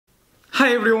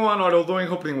Hi everyone, what are you doing?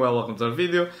 Hoping well, welcome to our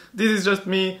video. This is just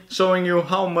me showing you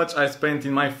how much I spent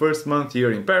in my first month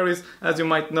here in Paris. As you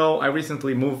might know, I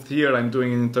recently moved here. I'm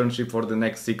doing an internship for the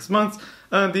next 6 months.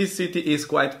 And this city is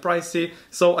quite pricey,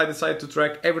 so I decided to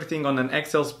track everything on an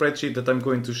Excel spreadsheet that I'm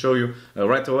going to show you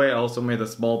right away. I also made a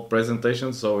small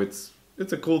presentation, so it's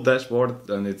a cool dashboard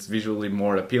and it's visually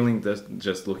more appealing than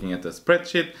just looking at the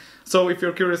spreadsheet. So if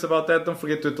you're curious about that, don't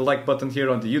forget to hit the like button here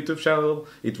on the YouTube channel.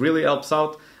 It really helps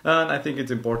out, and I think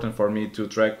it's important for me to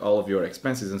track all of your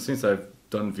expenses. And since I've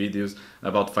done videos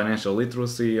about financial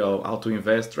literacy or how to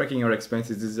invest, tracking your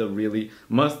expenses is a really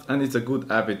must, and it's a good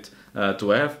habit to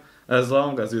have, as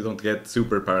long as you don't get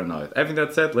super paranoid. Having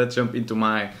that said, let's jump into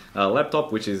my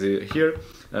laptop, which is here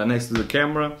next to the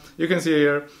camera. You can see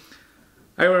here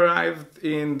I arrived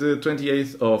in the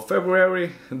 28th of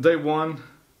February, day one.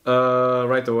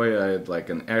 Right away I had like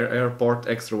an airport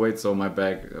extra weight, so my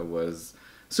bag was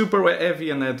super heavy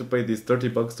and I had to pay this 30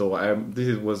 bucks. So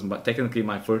this was technically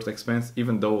my first expense,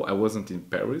 even though I wasn't in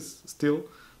Paris still,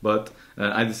 but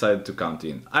I decided to count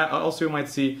in. I also, you might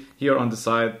see here on the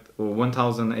side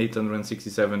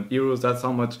 1,867 euros. That's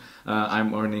how much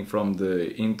I'm earning from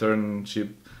the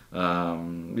internship.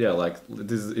 Yeah, like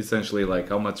this is essentially like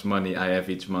how much money I have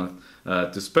each month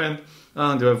to spend.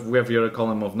 And we have here a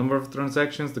column of number of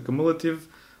transactions, the cumulative,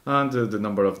 and the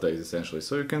number of days essentially.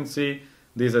 So you can see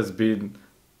this has been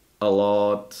a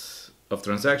lot of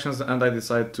transactions, and I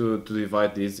decided to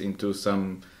divide these into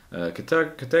some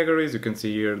categories. You can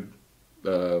see here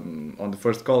on the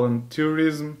first column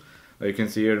tourism. You can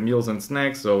see here meals and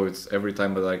snacks, so it's every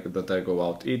time that I go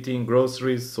out eating,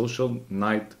 groceries, social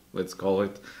night, let's call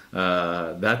it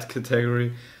that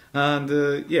category. And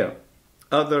yeah,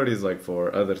 other is like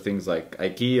for other things like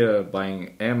IKEA,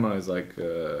 buying Emma is like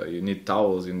you need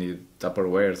towels, you need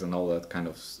Tupperwares and all that kind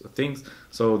of things.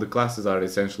 So the classes are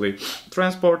essentially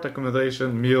transport,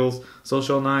 accommodation, meals,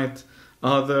 social night,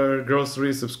 other,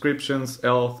 groceries, subscriptions,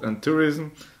 health and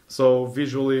tourism. So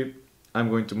visually I'm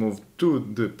going to move to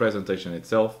the presentation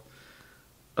itself.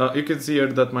 You can see here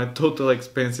that my total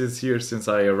expenses here since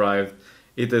I arrived,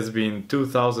 it has been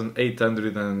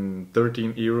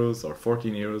 2,813 euros or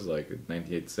 14 euros, like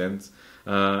 98 cents.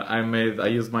 I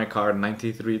used my card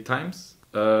 93 times.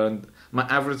 And my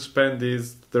average spend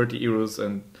is 30 euros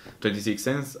and 26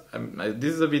 cents.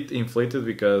 This is a bit inflated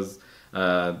because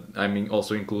I'm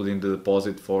also including the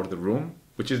deposit for the room,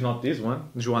 which is not this one.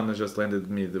 Joanna just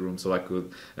lended me the room so I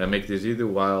could make this video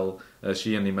while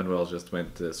she and Emmanuel just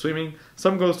went swimming.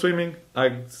 Some go swimming, I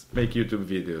make YouTube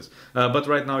videos. But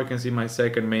right now you can see my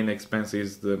second main expense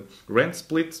is the rent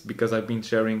splits, because I've been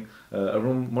sharing a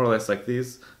room more or less like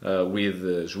this with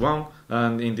João,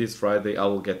 and in this Friday I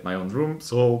will get my own room.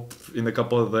 So in a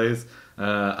couple of days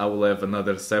I will have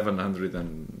another 700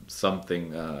 and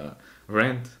something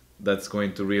rent. That's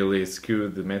going to really skew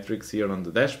the metrics here on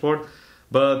the dashboard.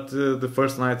 But the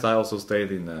first nights I also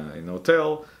stayed in a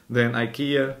hotel, then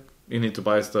IKEA. You need to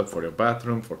buy stuff for your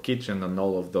bathroom, for kitchen and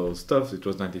all of those stuff. It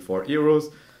was 94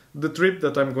 euros. The trip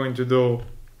that I'm going to do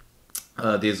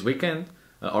this weekend,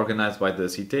 organized by the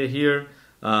Cité here,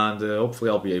 and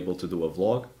hopefully I'll be able to do a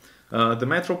vlog. The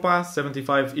Metro Pass,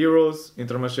 75 euros,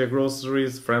 Intermarché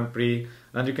groceries, Franprix,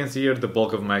 and you can see here the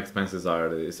bulk of my expenses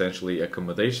are essentially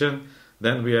accommodation.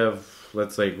 Then we have,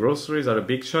 let's say, groceries are a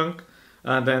big chunk.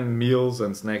 And then meals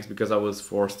and snacks, because I was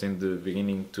forced in the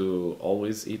beginning to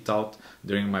always eat out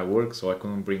during my work, so I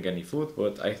couldn't bring any food.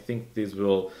 But I think this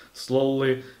will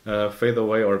slowly fade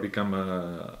away or become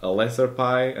a lesser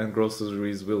pie, and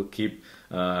groceries will keep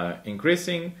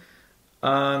increasing.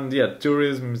 And yeah,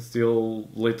 tourism is still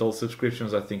little.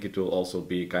 Subscriptions, I think it will also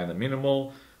be kind of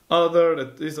minimal.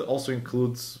 This also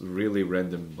includes really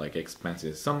random like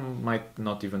expenses. Some might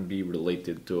not even be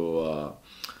related to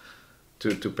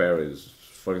Paris.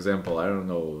 For example, I don't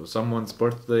know, someone's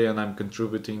birthday and I'm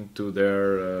contributing to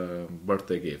their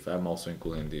birthday gift. I'm also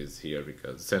including this here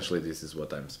because essentially this is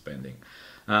what I'm spending.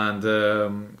 And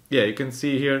yeah, you can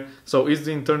see here, so is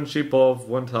the internship of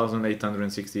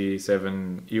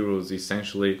 1,867 euros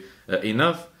essentially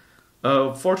enough?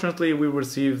 Fortunately, we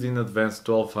received in advance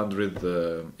 1,200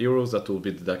 euros that will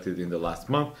be deducted in the last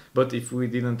month. But if we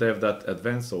didn't have that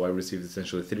advance, so I received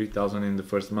essentially 3,000 in the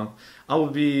first month, I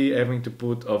would be having to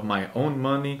put of my own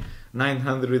money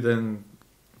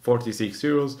 946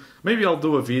 euros. Maybe I'll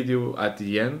do a video at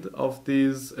the end of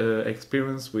this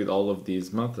experience with all of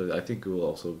these months. I think it will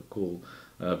also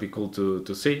be cool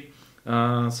to see.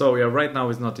 So yeah, right now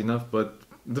is not enough, but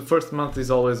the first month is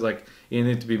always like you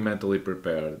need to be mentally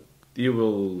prepared. You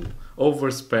will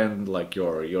overspend like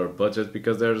your budget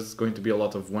because there's going to be a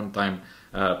lot of one-time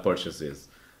purchases.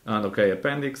 and okay,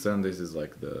 appendix, and this is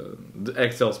like the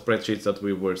Excel spreadsheets that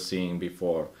we were seeing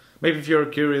before. Maybe if you're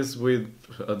curious with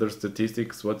other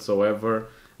statistics whatsoever,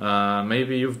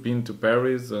 maybe you've been to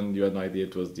Paris and you had no idea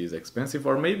it was this expensive,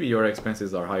 or maybe your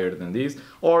expenses are higher than this,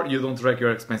 or you don't track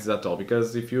your expenses at all,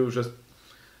 because if you just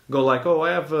go like, oh,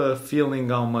 I have a feeling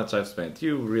how much I've spent,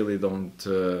 you really don't,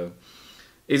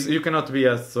 you cannot be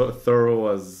as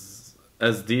thorough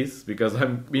as this, because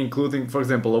I'm including, for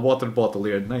example, a water bottle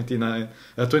here,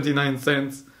 29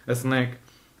 cents, a snack.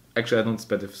 Actually, I don't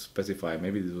specify,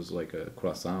 maybe this was like a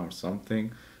croissant or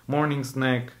something. Morning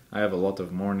snack, I have a lot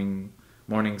of morning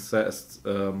snacks.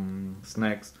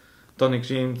 Tonic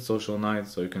gym, social night,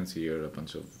 so you can see here a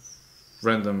bunch of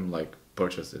random like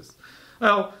purchases.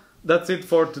 Well, that's it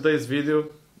for today's video.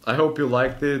 I hope you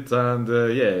liked it, and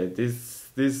yeah,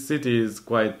 this city is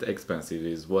quite expensive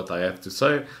is what I have to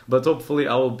say, but hopefully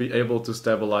I will be able to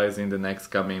stabilize in the next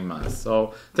coming months.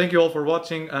 So thank you all for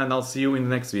watching, and I'll see you in the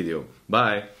next video.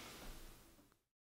 Bye!